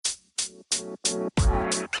Hey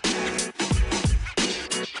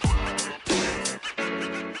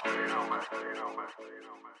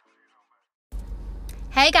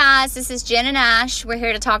guys, this is Jen and Ash. We're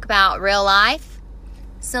here to talk about real life.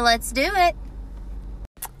 So let's do it.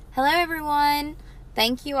 Hello everyone.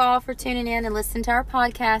 Thank you all for tuning in and listening to our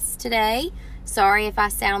podcast today. Sorry if I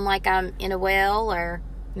sound like I'm in a well or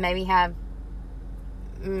maybe have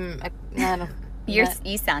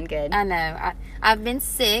You sound good. I know. I've been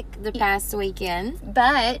sick the past weekend.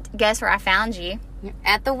 But guess where I found you?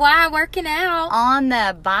 At the Y working out. On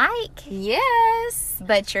the bike? Yes.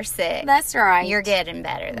 But you're sick. That's right. You're getting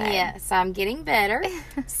better though. Yes, I'm getting better.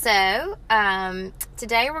 So,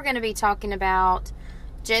 today we're going to be talking about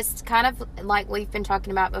just kind of like we've been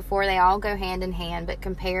talking about before. They all go hand in hand, but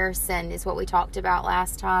comparison is what we talked about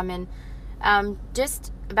last time. And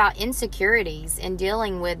just about insecurities and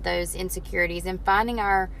dealing with those insecurities and finding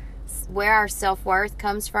where our self-worth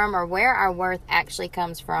comes from, or where our worth actually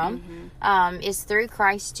comes from, is through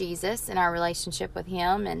Christ Jesus and our relationship with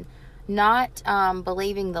Him, and not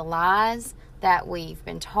believing the lies that we've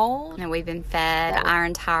been told and we've been fed our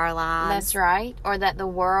entire lives. That's right. Or that the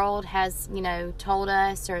world has, told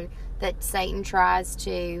us, or that Satan tries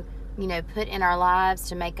to, put in our lives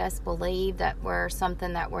to make us believe that we're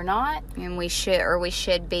something that we're not. And we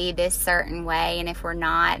should be this certain way, and if we're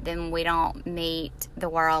not, then we don't meet the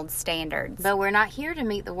world's standards. But we're not here to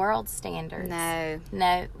meet the world's standards.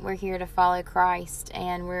 No, we're here to follow Christ,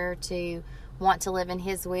 and we're to want to live in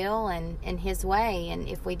His will and in His way. And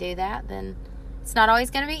if we do that, then it's not always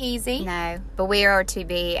going to be easy. No, but we are to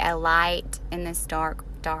be a light in this dark,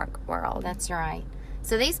 dark world. That's right.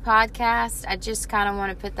 So these podcasts, I just kind of want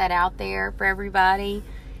to put that out there for everybody.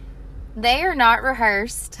 They are not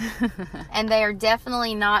rehearsed, and they are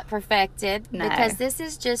definitely not perfected, because this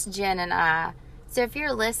is just Jen and I. So if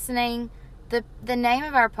you're listening, the name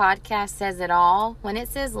of our podcast says it all. When it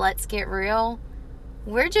says "Let's Get Real,"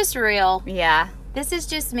 we're just real. Yeah. This is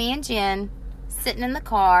just me and Jen sitting in the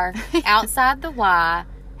car outside the Y,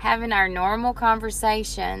 having our normal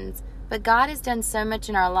conversations. But God has done so much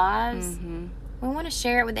in our lives. We want to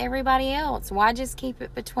share it with everybody else. Why just keep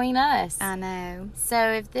it between us? I know. So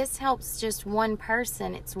if this helps just one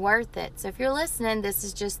person, it's worth it. So if you're listening, this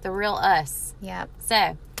is just the real us. Yep.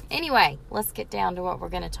 So anyway, let's get down to what we're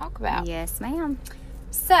going to talk about. Yes, ma'am.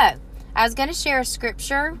 So I was going to share a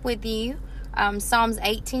scripture with you. Psalms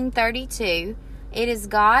 18:32. It is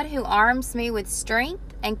God who arms me with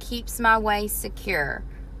strength and keeps my way secure.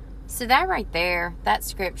 So that right there, that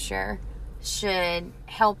scripture should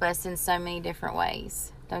help us in so many different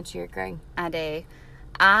ways. Don't you agree? I do.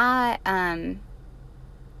 I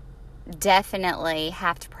definitely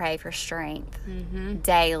have to pray for strength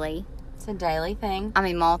daily. It's a daily thing. I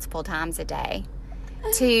mean, multiple times a day.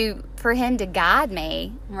 For Him to guide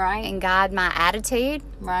me. Right. And guide my attitude.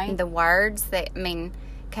 Right. And the words that,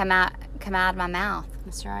 come out of my mouth.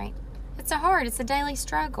 That's right. It's a daily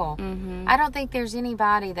struggle. I don't think there's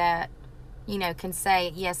anybody that, can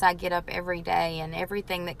say, yes, I get up every day and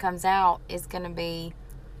everything that comes out is going to be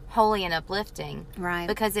holy and uplifting. Right.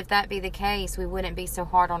 Because if that be the case, we wouldn't be so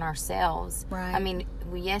hard on ourselves. Right. I mean,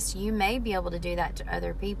 yes, you may be able to do that to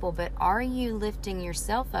other people, but are you lifting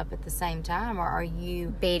yourself up at the same time, or are you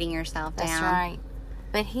beating yourself down? That's right.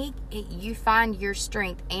 But you find your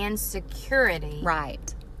strength and security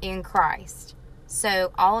in Christ.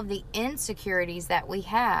 So all of the insecurities that we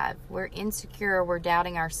have, we're insecure, we're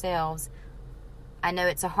doubting ourselves. I know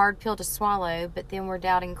it's a hard pill to swallow, but then we're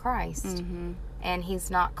doubting Christ. And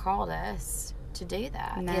He's not called us to do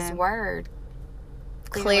that. No. His word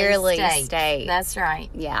clearly states. That's right.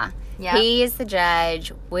 Yeah. Yep. He is the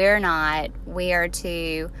judge. We're not. We are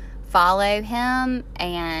to follow Him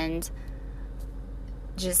and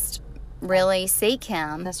just really seek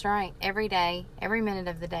Him. That's right. Every day, every minute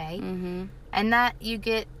of the day. And that you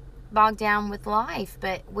get bogged down with life.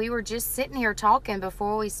 But we were just sitting here talking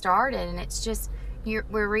before we started, and it's just,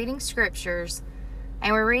 we're reading scriptures,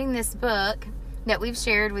 and we're reading this book that we've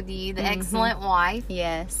shared with you, The Excellent Wife.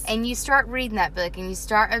 Yes. And you start reading that book, and you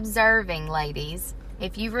start observing, ladies.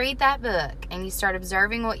 If you read that book, and you start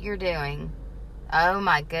observing what you're doing, oh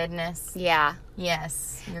my goodness. Yeah.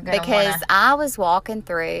 Yes. You're gonna because I was walking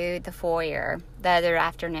through the foyer the other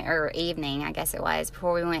afternoon, or evening, I guess it was,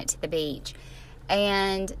 before we went to the beach.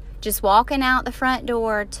 And just walking out the front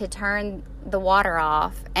door to turn the water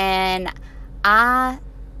off, and I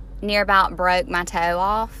near about broke my toe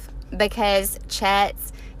off because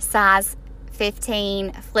Chet's size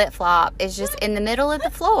 15 flip-flop is just in the middle of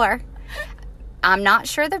the floor. I'm not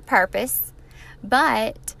sure the purpose,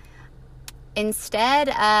 but instead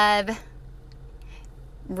of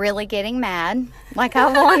really getting mad like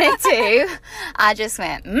I wanted to, I just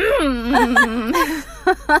went,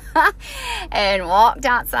 and walked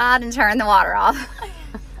outside and turned the water off.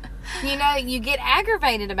 You know, you get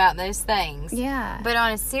aggravated about those things. Yeah. But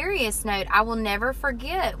on a serious note, I will never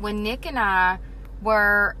forget when Nick and I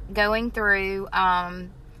were going through, and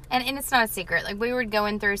it's not a secret, like we were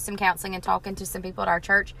going through some counseling and talking to some people at our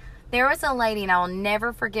church. There was a lady, and I will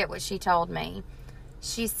never forget what she told me.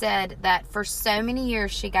 She said that for so many years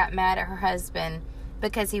she got mad at her husband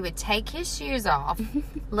because he would take his shoes off,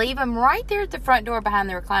 leave them right there at the front door behind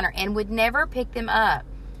the recliner, and would never pick them up.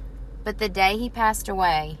 But the day he passed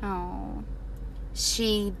away,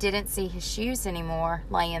 she didn't see his shoes anymore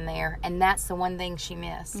laying there, and that's the one thing she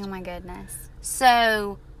missed. Oh, my goodness.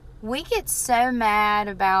 So we get so mad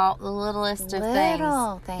about the littlest of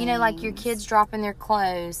Little things. You know, like your kids dropping their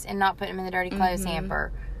clothes and not putting them in the dirty clothes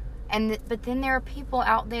hamper. But then there are people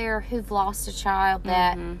out there who've lost a child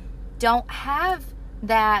that don't have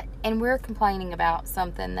that, and we're complaining about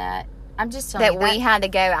something that I'm just telling you that we had to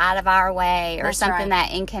go out of our way, or That's something right.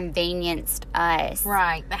 that inconvenienced us.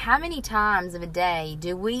 Right. But how many times of a day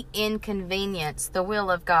do we inconvenience the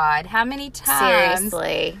will of God? How many times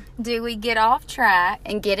Seriously. do we get off track?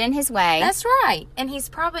 And get in his way. That's right. And he's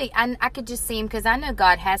probably, I could just see him, because I know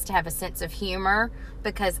God has to have a sense of humor,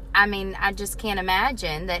 because, I mean, I just can't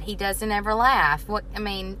imagine that he doesn't ever laugh.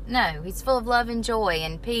 No, he's full of love and joy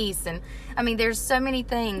and peace. And, there's so many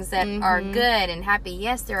things that are good and happy.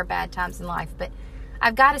 Yes, there are bad times in life, but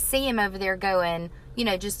I've got to see him over there going,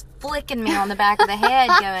 just flicking me on the back of the head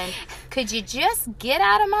going, could you just get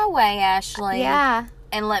out of my way, Ashley? Yeah.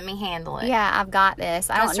 And let me handle it. Yeah, I've got this.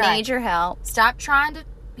 I That's don't right. need your help. Stop trying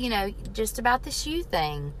to, just about the shoe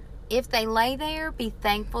thing. If they lay there, be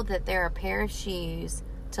thankful that there are a pair of shoes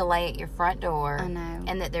to lay at your front door. I know.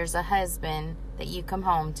 And that there's a husband that you come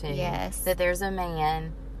home to. Yes. That there's a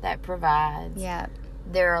man that provides. Yep.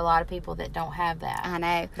 There are a lot of people that don't have that. I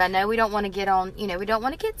know. But I know we don't want to get on, we don't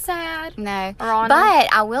want to get sad. No. Or on But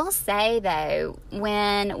I will say, though,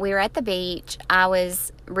 when we were at the beach, I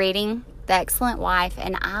was reading The Excellent Wife,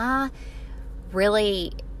 and I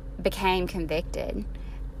really became convicted.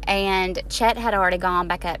 And Chet had already gone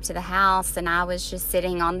back up to the house, and I was just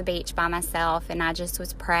sitting on the beach by myself, and I just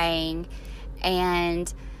was praying.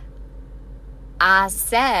 And I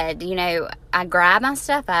said, I grabbed my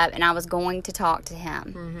stuff up, and I was going to talk to him.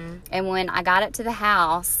 Mm-hmm. And when I got up to the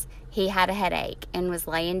house, he had a headache and was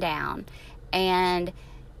laying down. And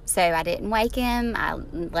so I didn't wake him. I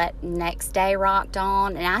let next day rocked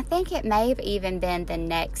on. And I think it may have even been the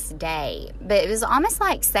next day. But it was almost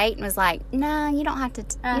like Satan was like, no, you don't have to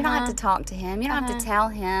you don't have to talk to him. You don't have to tell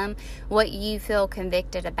him what you feel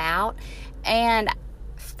convicted about. And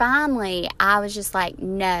finally, I was just like,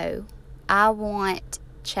 no, I want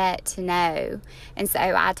Chet to know. And so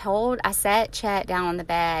I sat Chet down on the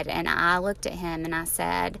bed, and I looked at him and I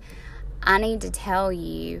said, I need to tell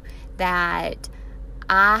you that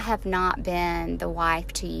I have not been the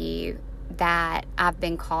wife to you that I've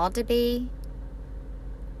been called to be,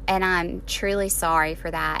 and I'm truly sorry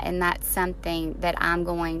for that. And that's something that I'm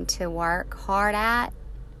going to work hard at,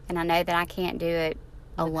 and I know that I can't do it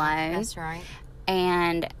alone. That's right.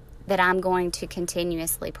 And that I'm going to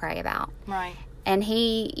continuously pray about. Right. And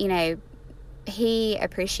he, he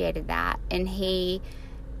appreciated that, and he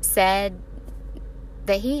said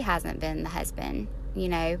that he hasn't been the husband.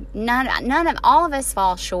 None of all of us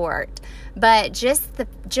fall short, but just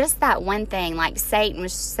that one thing, like Satan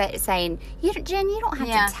was saying, Jen, you don't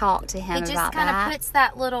have to talk to him about that. It just kind of puts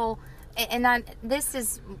that little, this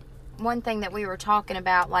is one thing that we were talking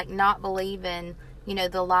about, like not believing,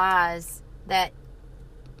 the lies that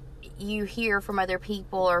you hear from other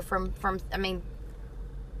people, or from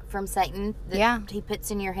Satan that he puts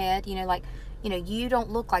in your head, you don't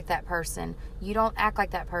look like that person. You don't act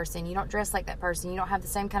like that person. You don't dress like that person. You don't have the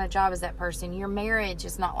same kind of job as that person. Your marriage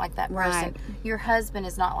is not like that person. Right. Your husband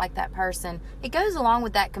is not like that person. It goes along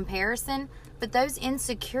with that comparison, but those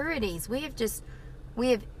insecurities, we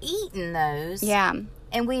have eaten those. Yeah.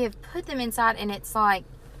 And we have put them inside, and it's like,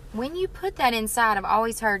 when you put that inside, I've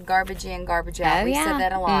always heard garbage in, garbage out. We said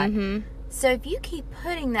that a lot. Mm-hmm. So if you keep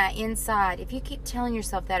putting that inside, if you keep telling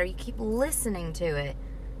yourself that, or you keep listening to it,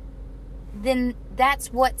 then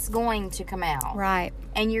that's what's going to come out. Right.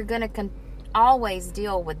 And you're going to always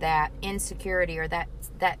deal with that insecurity, or that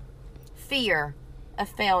fear of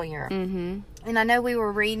failure. Mm-hmm. And I know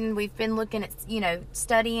we've been looking at,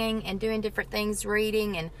 studying and doing different things,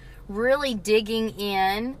 reading and really digging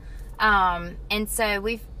in. And so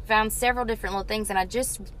we've found several different little things, and I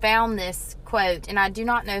just found this quote, and I do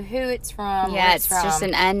not know who it's from. Yeah, it's just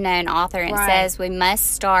an unknown author. And Right. It says we must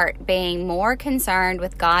start being more concerned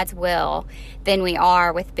with God's will than we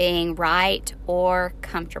are with being right or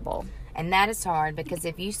comfortable. And that is hard, because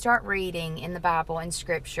if you start reading in the Bible and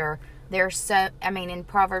Scripture, in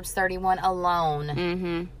Proverbs 31 alone,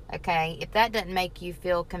 Mm-hmm. okay, if that doesn't make you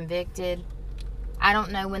feel convicted, I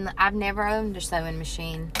don't know I've never owned a sewing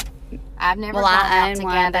machine. I've never Well, gone I out own to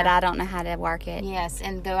one, gather. but I don't know how to work it. Yes,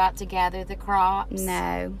 and go out to gather the crops.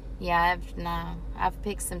 No. Yeah, I've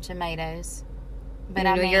picked some tomatoes. But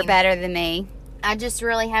You're better than me. I just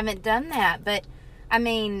really haven't done that. But, I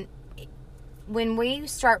mean, when we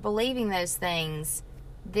start believing those things,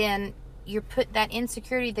 then you put that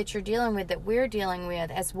insecurity that you're dealing with, that we're dealing with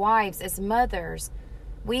as wives, as mothers.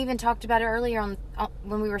 We even talked about it earlier on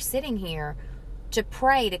when we were sitting here, to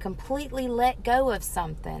pray, to completely let go of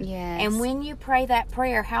something. Yes. And when you pray that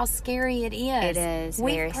prayer, how scary it is. It is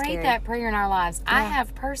We've very prayed scary. that prayer in our lives. I Yeah.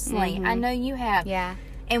 have personally. Mhm. I know you have. Yeah.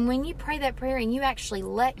 And when you pray that prayer and you actually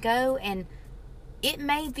let go, and it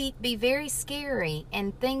may be very scary,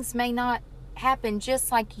 and things may not happen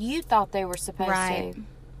just like you thought they were supposed Right. to.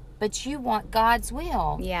 But you want God's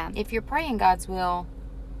will. Yeah. If you're praying God's will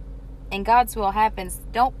and God's will happens,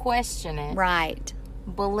 don't question it. Right.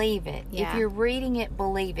 Believe it. Yeah. If you're reading it,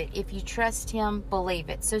 believe it. If you trust Him, believe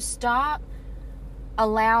it. So stop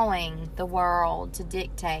allowing the world to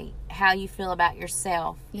dictate how you feel about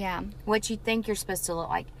yourself, Yeah. what you think you're supposed to look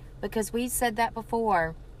like. Because we said that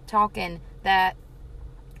before, talking that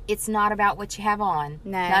it's not about what you have on,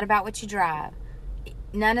 No. not about what you drive.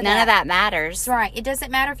 None of None of that matters. That's right. It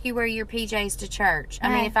doesn't matter if you wear your PJs to church. I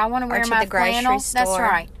mean, Right. if I want to Or wear to my the grocery flannel, that's store.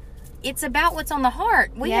 right. It's about what's on the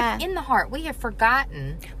heart. We Yeah. have in the heart. We have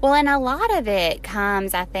forgotten. Well, and a lot of it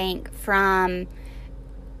comes, I think, from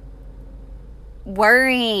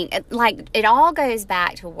worrying. Like, it all goes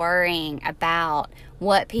back to worrying about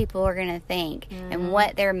what people are going to think and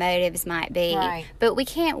what their motives might be. Right. But we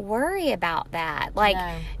can't worry about that. Like,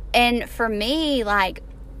 No. and for me, like,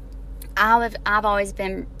 I've always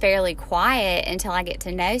been fairly quiet until I get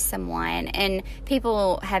to know someone, and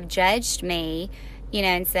people have judged me,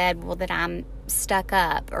 and said, well, that I'm stuck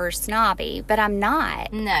up or snobby, but I'm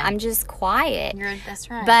not. No. I'm just quiet. That's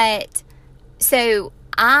right. But so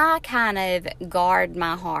I kind of guard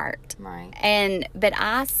my heart, right. but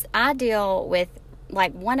I deal with,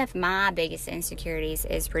 like, one of my biggest insecurities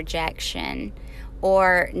is rejection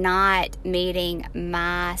or not meeting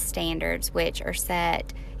my standards, which are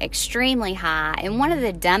set extremely high. And one of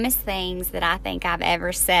the dumbest things that I think I've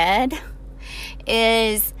ever said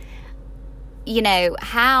is,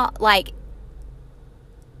 how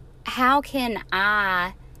can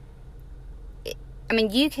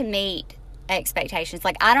you can meet expectations.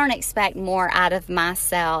 Like, I don't expect more out of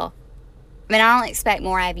myself. I don't expect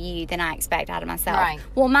more out of you than I expect out of myself. Right.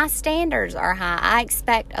 Well, my standards are high. I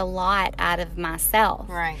expect a lot out of myself.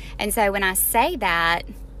 Right. And so when I say that,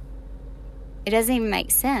 it doesn't even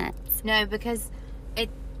make sense. No, because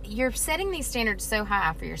you're setting these standards so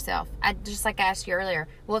high for yourself. Just like I asked you earlier.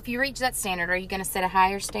 Well, if you reach that standard, are you going to set a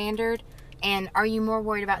higher standard? And are you more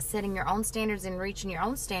worried about setting your own standards and reaching your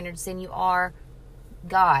own standards than you are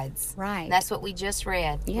God's? Right. That's what we just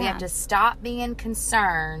read. Yeah. We have to stop being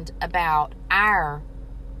concerned about our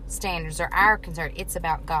standards or our concern. It's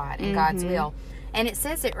about God and God's will. And it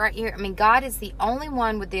says it right here. God is the only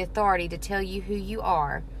one with the authority to tell you who you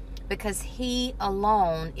are, because He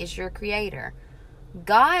alone is your creator.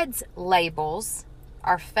 God's labels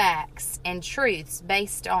are facts and truths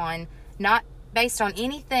not based on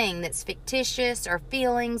anything that's fictitious or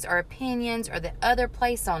feelings or opinions or that other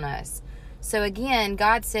place on us. So again,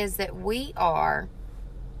 God says that our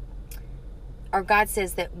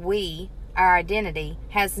identity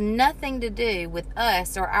has nothing to do with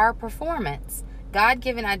us or our performance.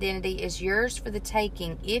 God-given identity is yours for the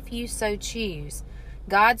taking if you so choose.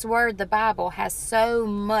 God's word, the Bible, has so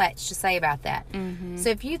much to say about that. Mm-hmm. So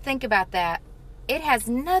if you think about that, it has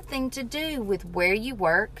nothing to do with where you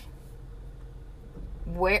work,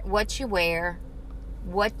 what you wear,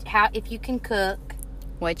 if you can cook,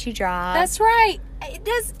 What you drive. That's right.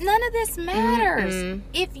 None of this matters.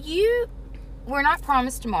 We're not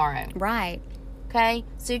promised tomorrow. Right. Okay?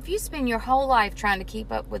 So if you spend your whole life trying to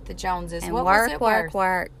keep up with the Joneses, And what was work, it work, worth?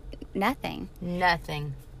 work. Nothing.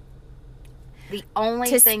 Nothing. The only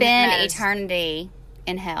To thing spend that matters, eternity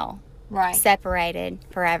in hell, right? separated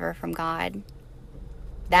forever from God.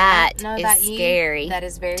 That know is about you. scary. That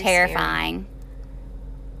is very terrifying.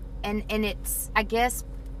 And it's, I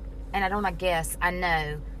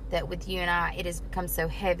know that with you and I, it has become so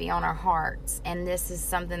heavy on our hearts, and this is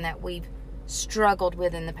something that we've struggled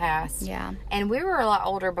with in the past. Yeah. And we were a lot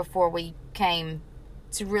older before we came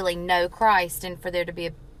to really know Christ and for there to be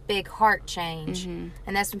a big heart change. Mm-hmm.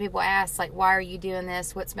 And that's when people ask, like, why are you doing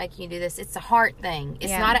this? What's making you do this? It's a heart thing.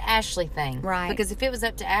 It's not an Ashley thing. Right. Because if it was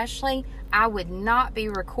up to Ashley, I would not be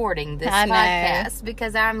recording this I know. podcast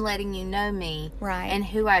because I'm letting you know me Right. and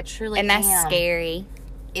who I truly am. And that's scary.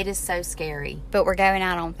 It is so scary. But we're going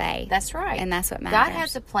out on faith. That's right. And that's what matters. God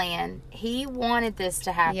has a plan. He wanted this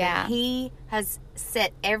to happen. Yeah. He has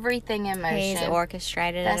set everything in motion. He's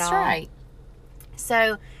orchestrated it all. That's right.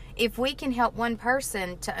 So if we can help one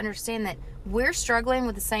person to understand that we're struggling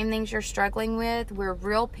with the same things you're struggling with, we're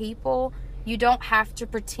real people. You don't have to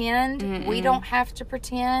pretend. Mm-mm. We don't have to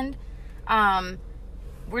pretend.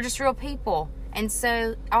 We're just real people. And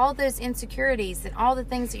so all those insecurities and all the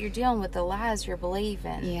things that you're dealing with, the lies you're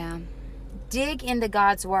believing. Yeah. Dig into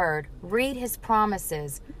God's word. Read his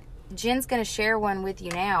promises. Jen's going to share one with you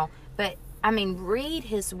now. But, I mean, read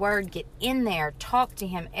his word. Get in there. Talk to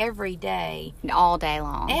him every day. All day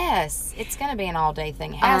long. Yes. It's going to be an all-day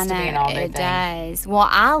thing. It has to be an all-day thing. It does. Well,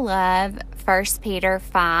 I love 1 Peter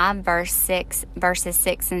 5, verses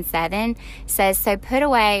 6 and 7 says, "So put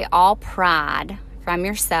away all pride from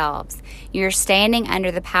yourselves. You're standing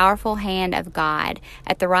under the powerful hand of God.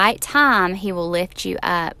 At the right time, he will lift you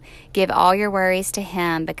up. Give all your worries to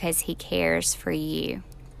him because he cares for you."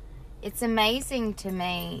 It's amazing to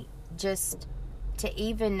me just to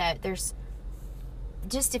even know there's,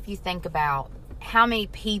 just if you think about how many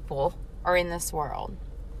people are in this world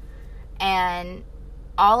and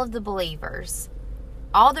all of the believers,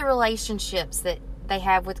 all the relationships that they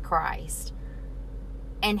have with Christ,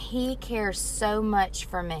 and he cares so much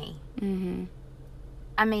for me. Mm-hmm.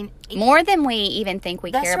 I mean, more than we even think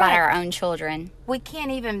we That's care about right. our own children. we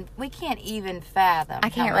can't even fathom. I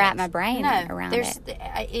can't how wrap much. my brain around it.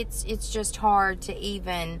 It's just hard to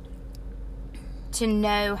even to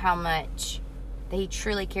know how much that he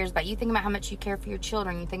truly cares about you. Think about how much you care for your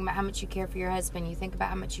children. You think about how much you care for your husband. You think about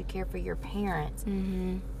how much you care for your parents,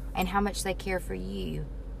 Mm-hmm. and how much they care for you.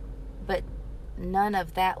 But none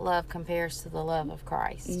of that love compares to the love of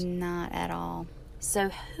Christ. Not at all. So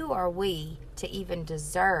who are we to even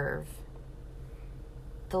deserve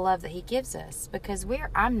the love that he gives us? Because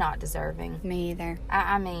I'm not deserving. Me either.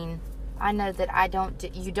 I mean, I know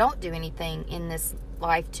that you don't do anything in this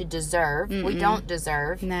life to deserve. Mm-mm. We don't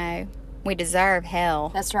deserve. No. We deserve hell.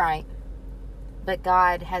 That's right. But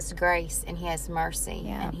God has grace and he has mercy.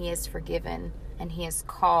 Yeah. And he has forgiven and he has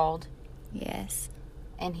called Yes.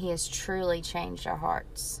 and he has truly changed our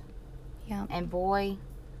hearts. Yeah. And boy,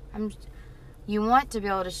 you want to be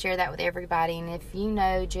able to share that with everybody. And if you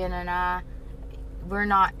know Jen and I, we're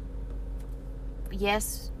not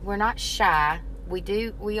shy.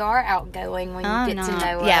 We are outgoing when you get to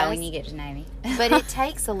know us. Yeah, when you get to know me. But it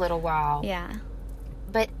takes a little while. Yeah.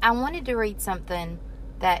 But I wanted to read something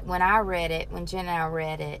that when Jen and I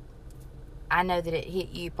read it, I know that it hit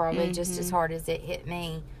you probably just as hard as it hit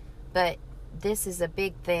me. But this is a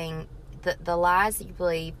big thing. The lies that you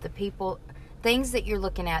believe, the people, things that you're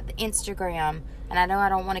looking at, the Instagram. And I know I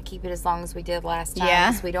don't want to keep it as long as we did last time.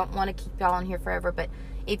 Yeah. So we don't want to keep y'all on here forever. But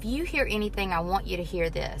if you hear anything, I want you to hear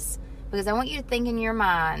this. Because I want you to think in your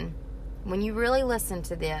mind, when you really listen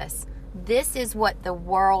to this, this is what the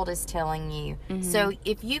world is telling you. Mm-hmm. So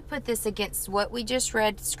if you put this against what we just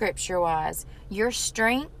read scripture-wise, your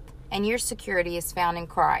strength and your security is found in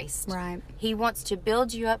Christ. Right. He wants to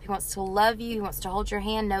build you up. He wants to love you. He wants to hold your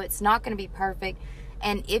hand. No, it's not going to be perfect.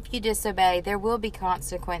 And if you disobey, there will be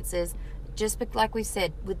consequences. Just like we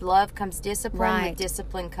said, with love comes discipline. Right. With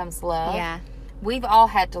discipline comes love. Yeah. We've all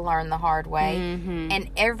had to learn the hard way. Mm-hmm. And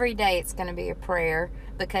every day it's going to be a prayer,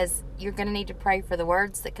 because you're going to need to pray for the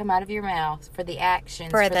words that come out of your mouth, for the actions,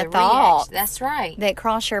 For the reactions. thoughts. That's right. That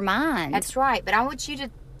cross your mind. That's right. But I want you to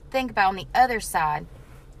think about on the other side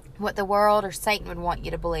what the world or Satan would want you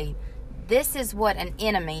to believe. This is what an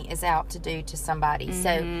enemy is out to do to somebody. Mm-hmm.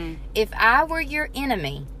 So if I were your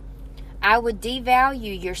enemy, I would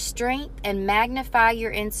devalue your strength and magnify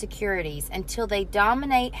your insecurities until they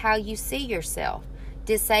dominate how you see yourself,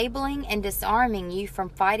 disabling and disarming you from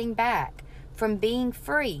fighting back, from being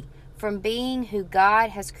free, from being who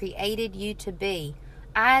God has created you to be.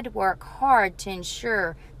 I'd work hard to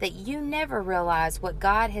ensure that you never realize what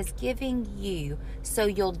God has given you, so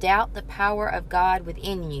you'll doubt the power of God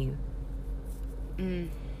within you.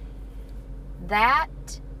 That,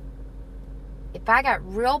 if I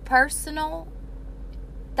got real personal,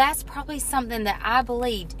 that's probably something that I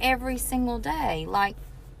believed every single day. Like,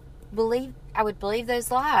 I would believe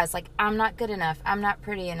those lies. Like, I'm not good enough. I'm not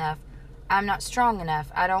pretty enough. I'm not strong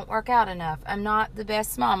enough. I don't work out enough. I'm not the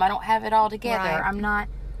best mom. I don't have it all together. Right. I'm not.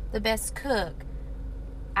 the best cook.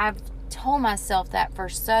 I've told myself that for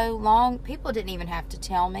so long. People didn't even have to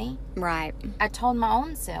tell me. Right. I told my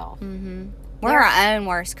own self. Mm-hmm. We're our own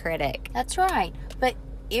worst critic. That's right. But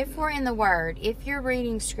if we're in the Word, if you're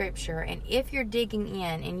reading Scripture, and if you're digging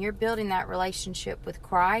in and you're building that relationship with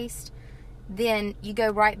Christ, then you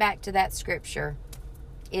go right back to that Scripture.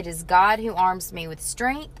 It is God who arms me with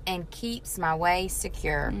strength and keeps my way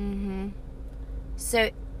secure. Mm-hmm.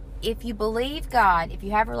 So if you believe God, if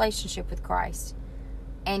you have a relationship with Christ,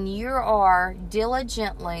 and you are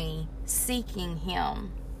diligently seeking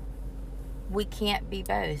Him, we can't be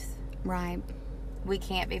both. Right. We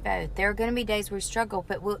can't be both. There are going to be days where we struggle,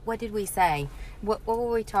 but what did we say? What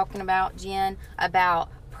were we talking about, Jen? About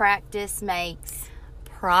practice makes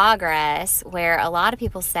progress, where a lot of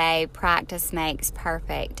people say practice makes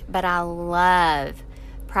perfect, but I love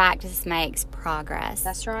practice makes progress.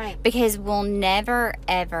 That's right. Because we'll never,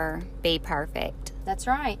 ever be perfect. That's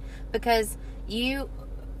right. Because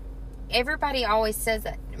everybody always says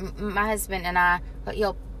that. My husband and I,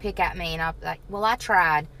 he'll pick at me and I'll be like, well, I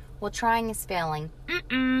tried. Well, trying is failing.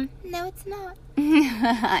 No, it's not.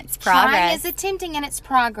 It's progress. Trying is attempting and it's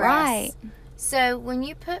progress. Right. So when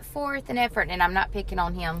you put forth an effort, and I'm not picking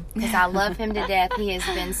on him because I love him to death. He has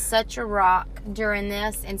been such a rock during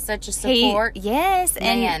this and such a support. Yes,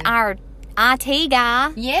 Man. and our IT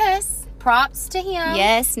guy. Yes, props to him.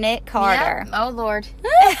 Yes, Nick Carter. Yep. Oh, Lord.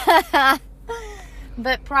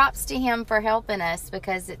 But props to him for helping us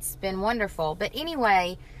because it's been wonderful. But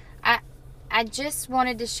anyway, I just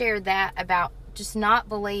wanted to share that about just not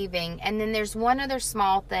believing. And then there's one other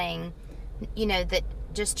small thing, that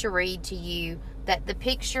just to read to you, that the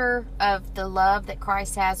picture of the love that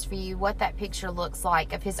Christ has for you, what that picture looks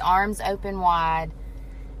like, of His arms open wide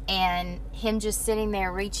and Him just sitting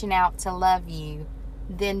there reaching out to love you,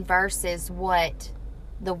 then versus what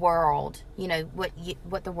the world,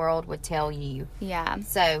 what the world would tell you. Yeah.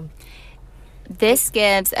 So this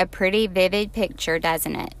gives a pretty vivid picture,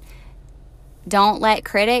 doesn't it? Don't let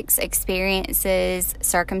critics, experiences,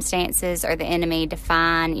 circumstances, or the enemy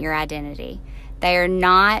define your identity. They are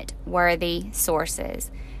not worthy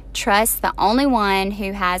sources. Trust the only one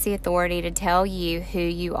who has the authority to tell you who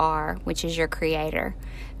you are, which is your Creator.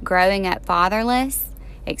 Growing up fatherless,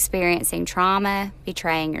 experiencing trauma,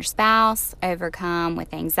 betraying your spouse, overcome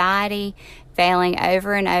with anxiety, failing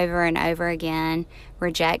over and over and over again,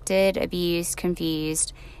 rejected, abused,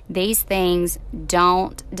 confused. These things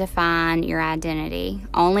don't define your identity.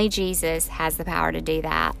 Only Jesus has the power to do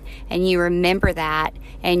that. And you remember that,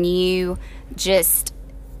 and you just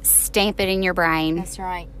stamp it in your brain. That's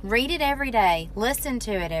right. Read it every day. Listen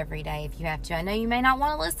to it every day if you have to. I know you may not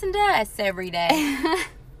want to listen to us every day.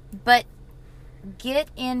 But get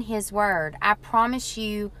in His Word. I promise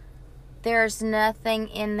you, there's nothing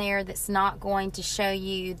in there that's not going to show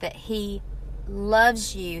you that He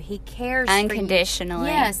loves you. He cares unconditionally.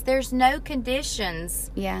 For you. Yes, there's no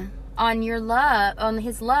conditions. Yeah. On your love, on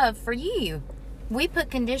His love for you. We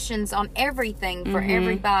put conditions on everything for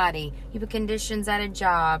everybody. You put conditions at a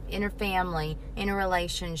job, in a family, in a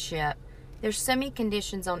relationship. There's so many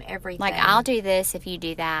conditions on everything. Like, I'll do this if you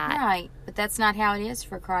do that. Right. But that's not how it is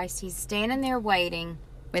for Christ. He's standing there waiting.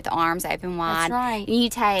 With arms open wide. That's right. You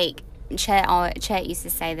take, Chet used to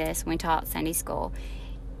say this when we taught Sunday school.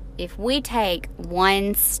 If we take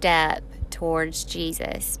one step towards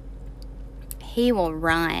Jesus, He will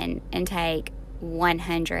run and take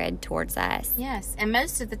 100 towards us. Yes. And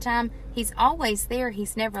most of the time, He's always there.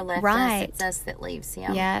 He's never left us. It's us that leaves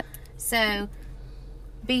Him. Yep. So,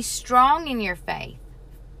 be strong in your faith.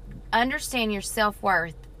 Understand your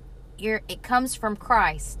self-worth. It comes from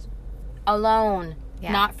Christ alone.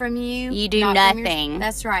 Yeah. Not from you. You do nothing.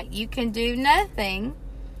 That's right. You can do nothing.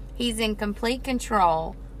 He's in complete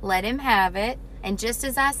control. Let Him have it. And just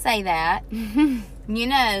as I say that,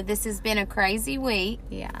 this has been a crazy week.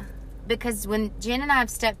 Yeah. Because when Jen and I have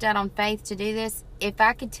stepped out on faith to do this, if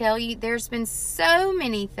I could tell you, there's been so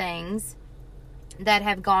many things that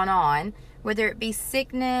have gone on, whether it be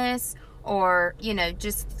sickness or,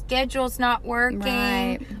 just schedules not working,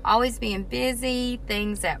 right. Always being busy,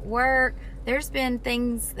 things at work. There's been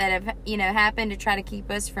things that have, happened to try to keep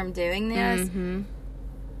us from doing this. Mm-hmm.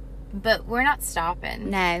 But we're not stopping.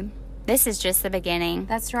 No. This is just the beginning.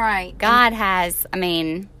 That's right. God has,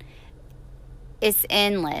 it's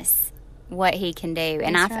endless what He can do.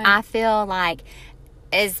 And I feel like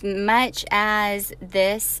as much as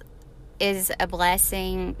this is a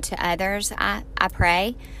blessing to others, I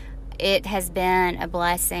pray, it has been a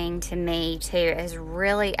blessing to me too. It has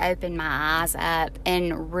really opened my eyes up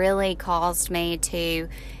and really caused me to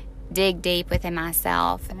dig deep within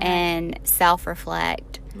myself and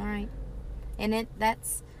self-reflect. Right. And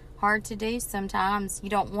that's hard to do sometimes. You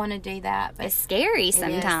don't want to do that, but It's scary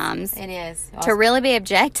sometimes. It is. To really be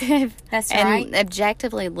objective. That's and right.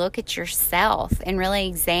 objectively look at yourself and really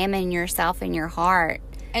examine yourself and your heart.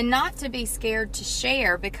 And not to be scared to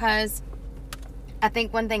share, because I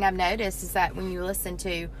think one thing I've noticed is that when you listen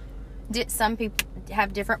to, some people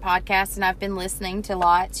have different podcasts, and I've been listening to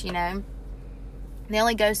lots, you know, they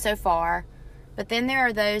only go so far. But then there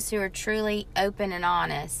are those who are truly open and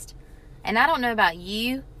honest. And I don't know about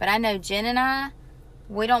you, but I know Jen and I,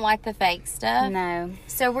 we don't like the fake stuff. No.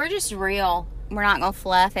 So we're just real. We're not going to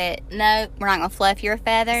fluff it. No. We're not going to fluff your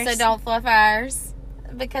feathers. So don't fluff ours,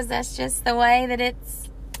 because that's just the way that it's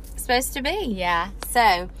supposed to be. Yeah.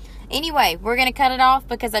 So, anyway, we're going to cut it off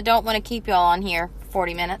because I don't want to keep y'all on here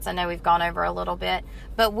 40 minutes. I know we've gone over a little bit.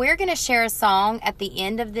 But we're going to share a song at the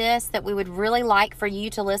end of this that we would really like for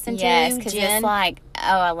you to listen to. Yes, because Jen. it's like,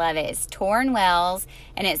 oh, I love it. It's Torrin Wells,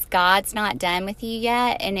 and it's God's Not Done With You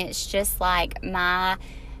Yet, and it's just like my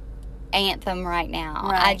anthem right now.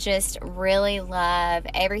 Right. I just really love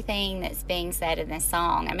everything that's being said in this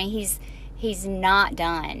song. I mean, he's not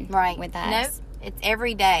done with us. Nope. It's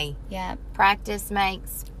every day. Yep. Practice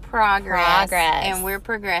makes progress. And we're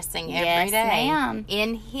progressing every day. Ma'am.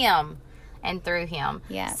 In Him and through Him.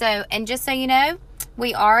 Yeah. So, and just so you know,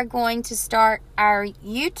 we are going to start our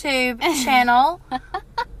YouTube channel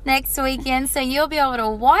next weekend, so you'll be able to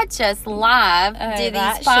watch us live do these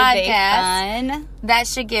that podcasts. should be fun. That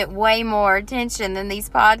should get way more attention than these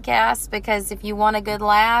podcasts, because if you want a good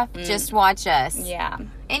laugh, just watch us. Yeah.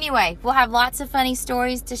 Anyway, we'll have lots of funny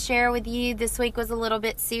stories to share with you. This week was a little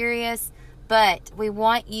bit serious, but we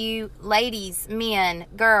want you, ladies, men,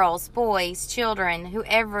 girls, boys, children,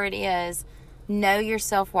 whoever it is, know your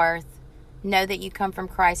self-worth. Know that you come from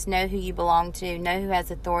Christ. Know who you belong to. Know who has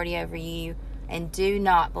authority over you. And do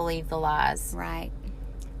not believe the lies. Right.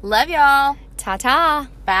 Love y'all. Ta-ta.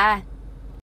 Bye.